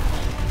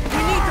 We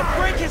need to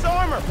break his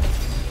armor!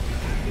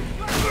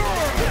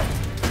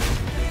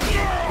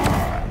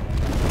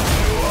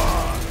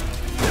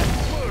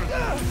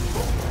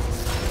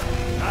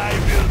 I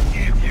will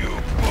give you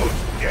good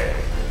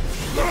death!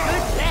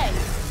 Good death?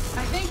 I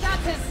think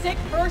that's his sick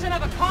version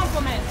of a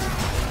compliment!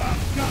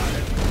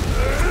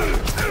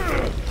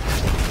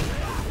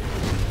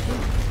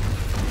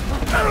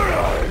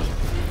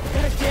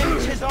 Gotta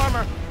damage his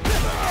armor!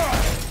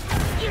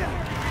 You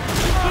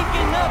keep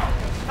getting up!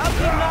 I'll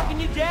keep knocking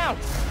you down!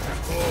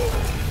 Oh,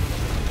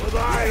 but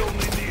I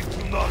only need to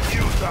knock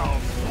you down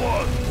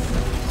once!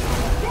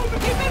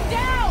 Keep him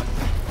down!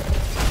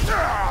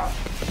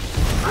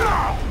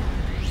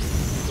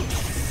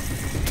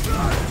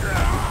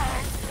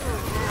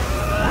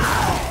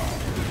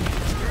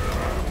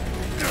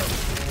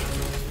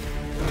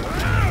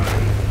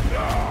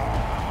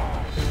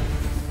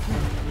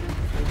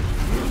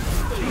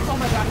 Oh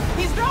my god,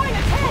 he's throwing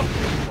a tank!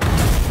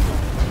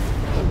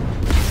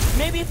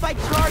 Maybe if I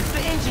charge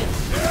the engine.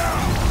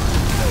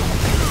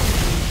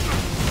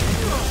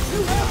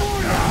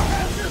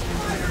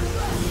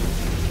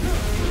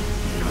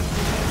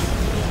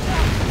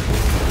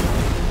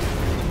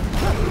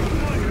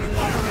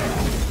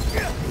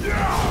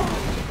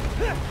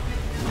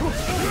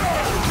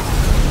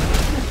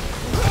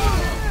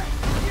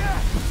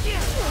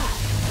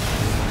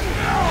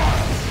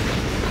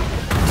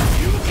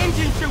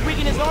 Engine should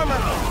weaken his armor.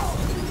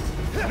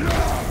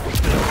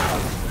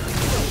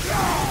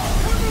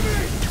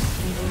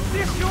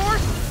 This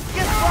yours?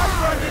 Guess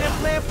Roxxon didn't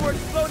plan for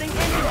exploding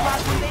engine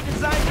blocks when they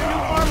designed their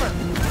new armor.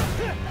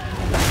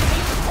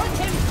 Put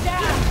him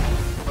down!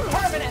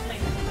 Permanently!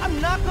 I'm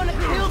not gonna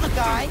kill the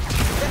guy.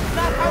 That's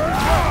not how it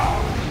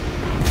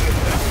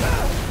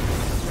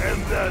works. And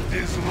that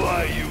is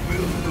why you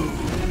will lose.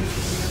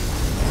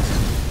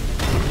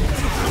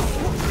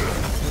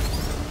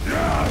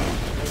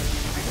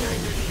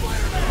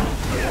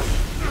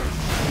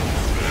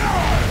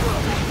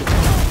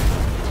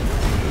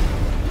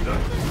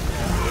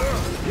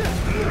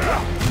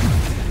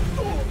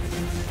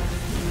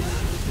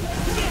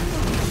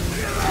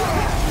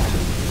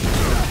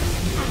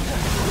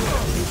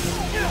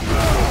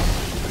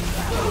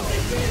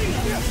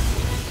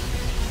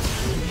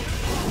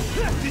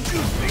 Did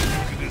you think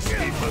you could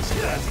escape us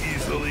that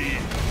easily?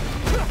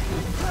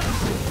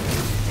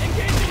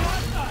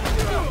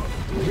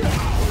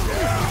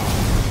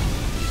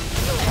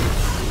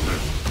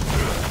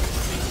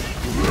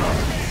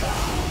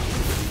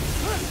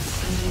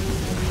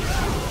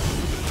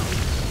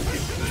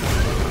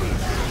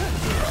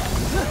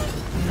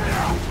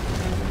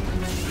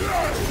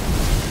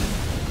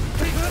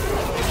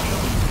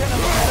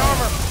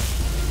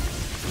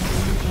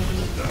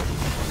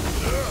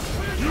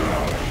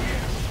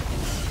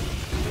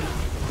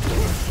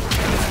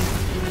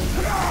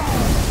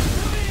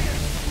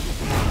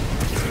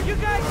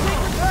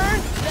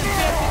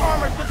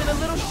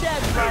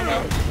 Thanks, Rhino.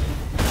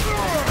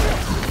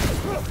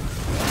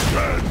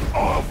 Get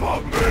off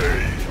of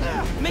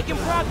me! Making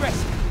progress.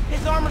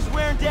 His armor's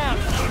wearing down.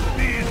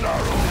 These are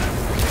all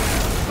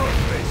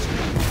surface.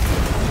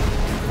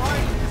 Why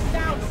do you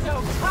sound so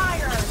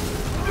tired?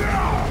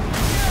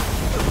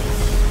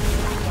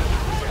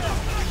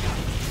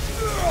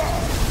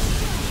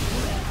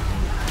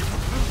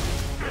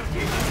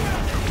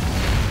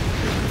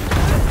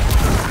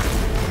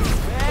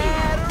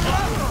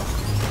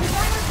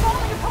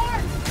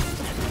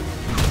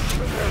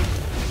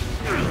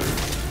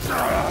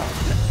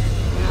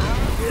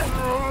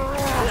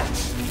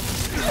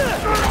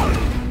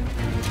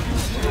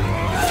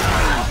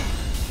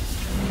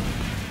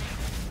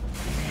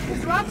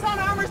 His Roxxon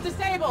armor's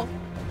disabled.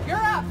 You're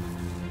up.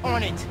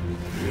 On it.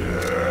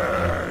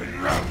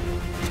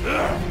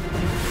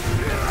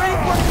 Ready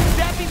for some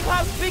zapping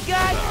pops, big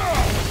guy?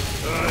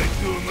 I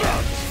do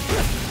not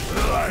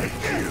like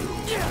you.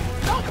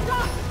 Don't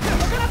stop!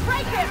 We're gonna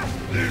break him!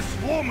 This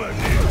woman is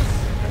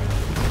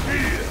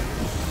here.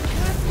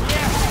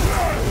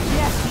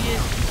 Yes, he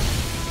is.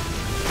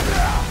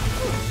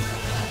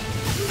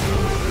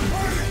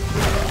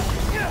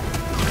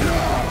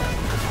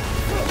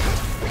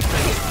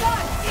 He's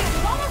done! He's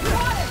almost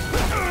got it!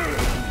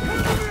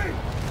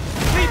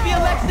 Creepy,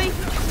 Alexei.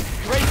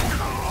 Great.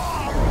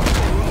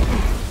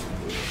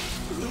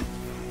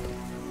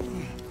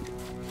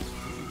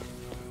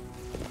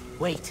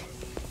 Wait.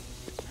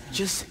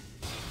 Just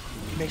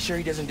make sure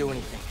he doesn't do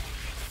anything.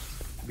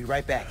 I'll be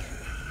right back.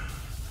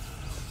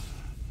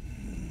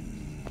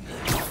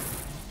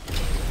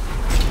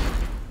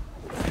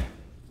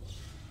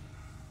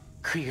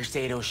 Krieger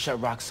said he'll shut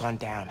Roxxon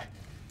down.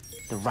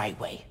 The right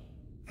way.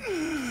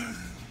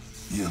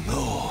 You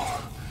know,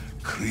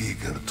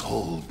 Krieger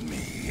told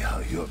me how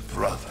your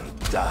brother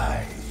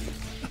died.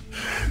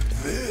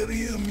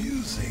 Very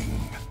amusing.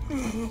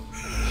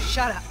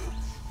 Shut up.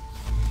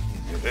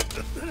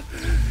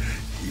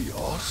 He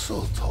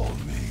also told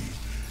me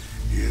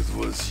it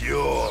was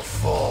your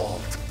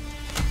fault.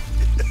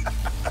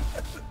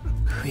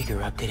 Krieger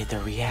updated the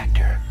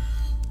reactor.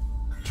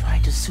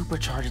 Tried to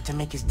supercharge it to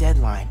make his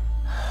deadline.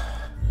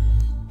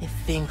 If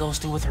Finn goes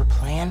through with her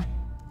plan...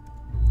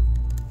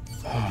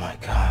 Oh my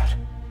god.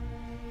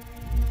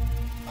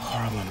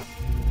 Harlem.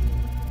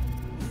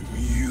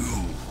 You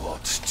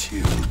want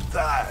to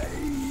die.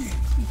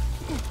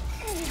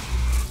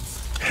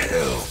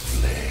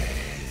 Helpless.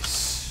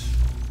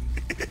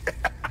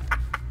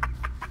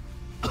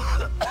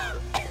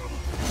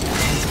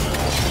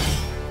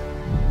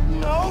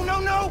 No, no,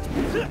 no!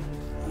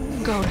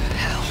 Go to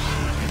hell.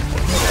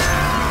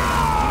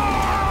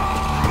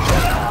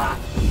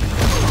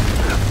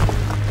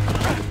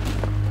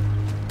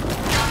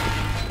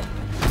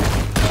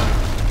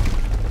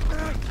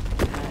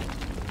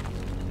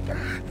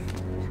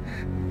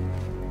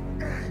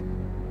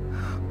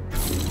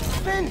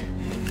 Finn!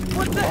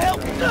 What the hell?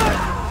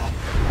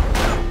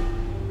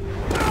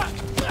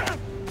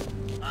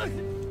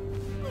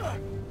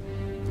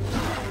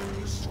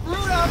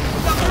 Screwed up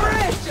the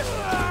bridge!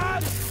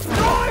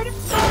 Join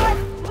my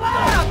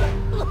lab!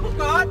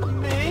 Got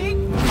me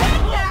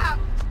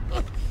kidnapped!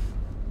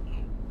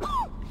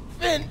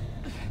 Finn!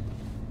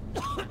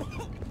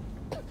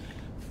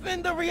 Finn,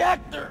 the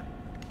reactor!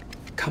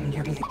 Come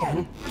near me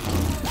again.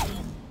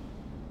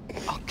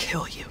 I'll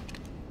kill you.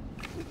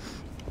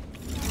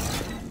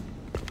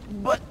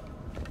 But...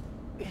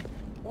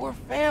 we're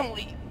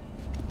family.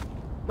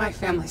 My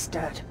family's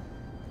dead.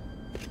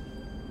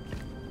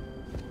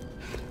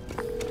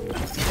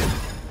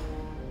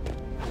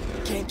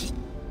 Ganke.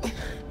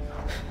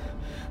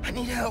 I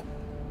need help.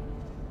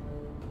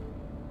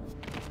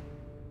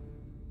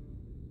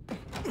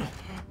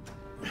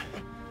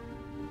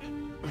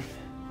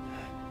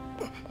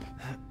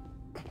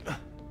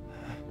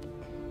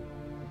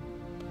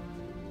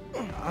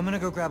 I'm gonna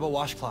go grab a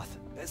washcloth.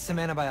 Some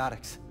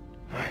antibiotics.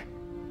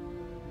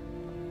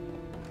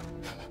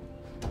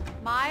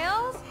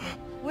 Miles?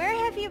 Where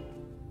have you...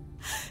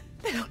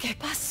 ¿Pero qué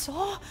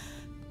pasó?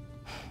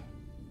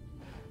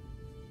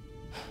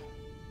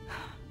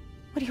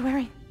 What are you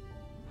wearing?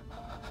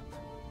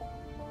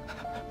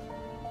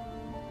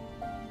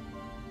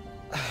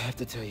 I have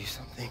to tell you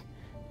something.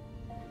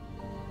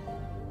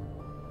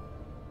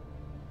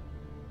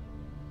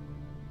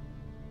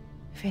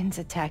 Finn's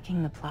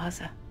attacking the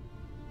plaza.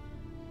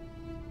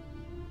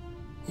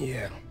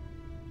 Yeah.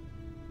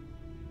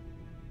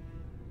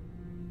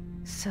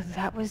 So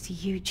that was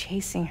you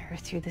chasing her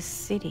through the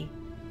city.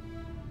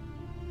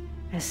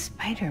 As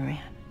Spider-Man.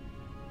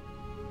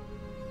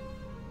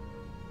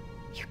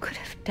 You could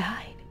have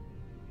died.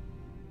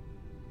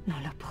 No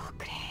lo puedo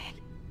creer.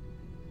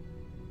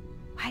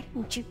 Why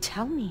didn't you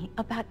tell me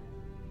about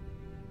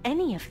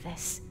any of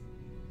this?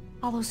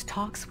 All those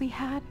talks we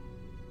had?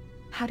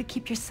 How to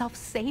keep yourself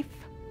safe?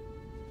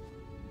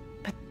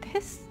 But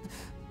this?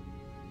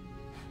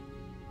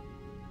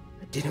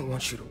 I didn't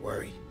want you to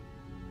worry.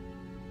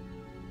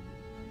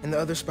 And the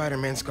other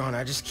Spider-Man's gone.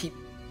 I just keep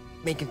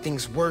making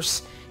things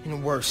worse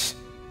and worse.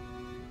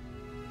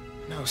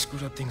 Now I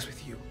screwed up things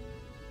with you.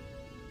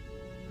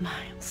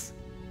 Miles.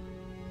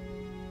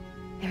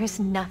 There is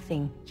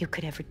nothing you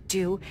could ever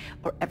do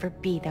or ever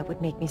be that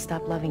would make me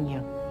stop loving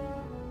you.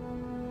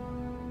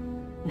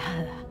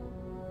 Nada.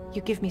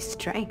 You give me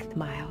strength,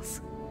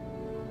 Miles.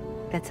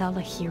 That's all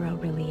a hero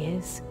really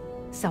is.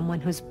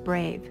 Someone who's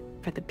brave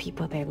for the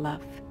people they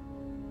love.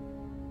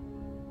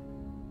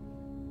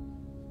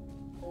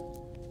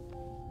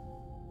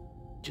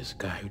 Just a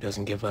guy who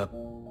doesn't give up.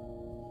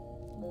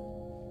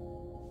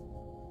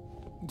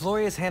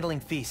 Gloria's handling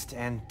Feast,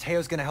 and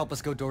Teo's gonna help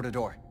us go door to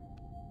door.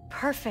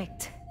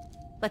 Perfect.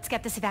 Let's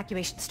get this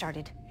evacuation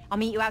started. I'll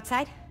meet you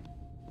outside.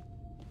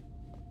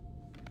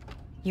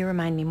 You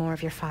remind me more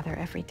of your father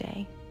every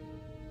day.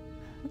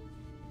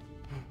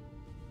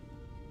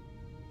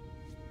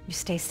 You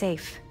stay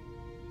safe.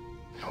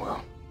 I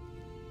will.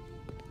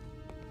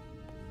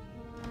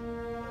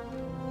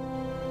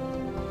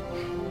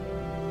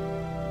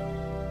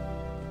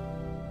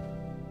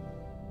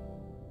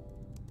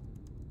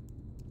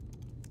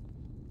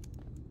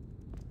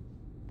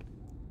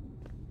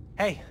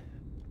 Hey,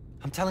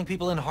 I'm telling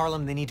people in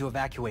Harlem they need to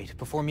evacuate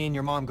before me and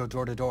your mom go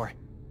door to door.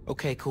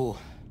 Okay, cool.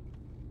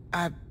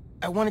 I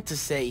wanted to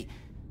say,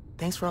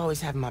 thanks for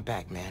always having my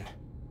back, man.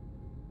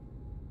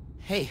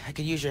 Hey, I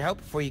could use your help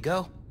before you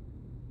go.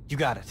 You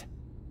got it.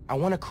 I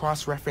want to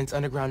cross-reference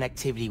underground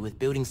activity with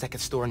buildings that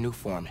could store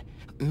Nuform.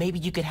 Maybe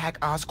you could hack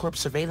Oscorp's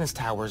surveillance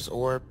towers,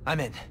 or... I'm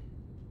in.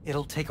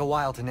 It'll take a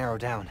while to narrow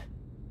down.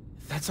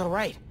 That's all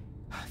right.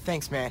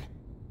 Thanks, man.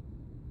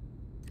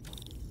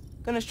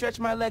 Gonna stretch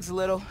my legs a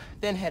little,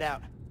 then head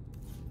out.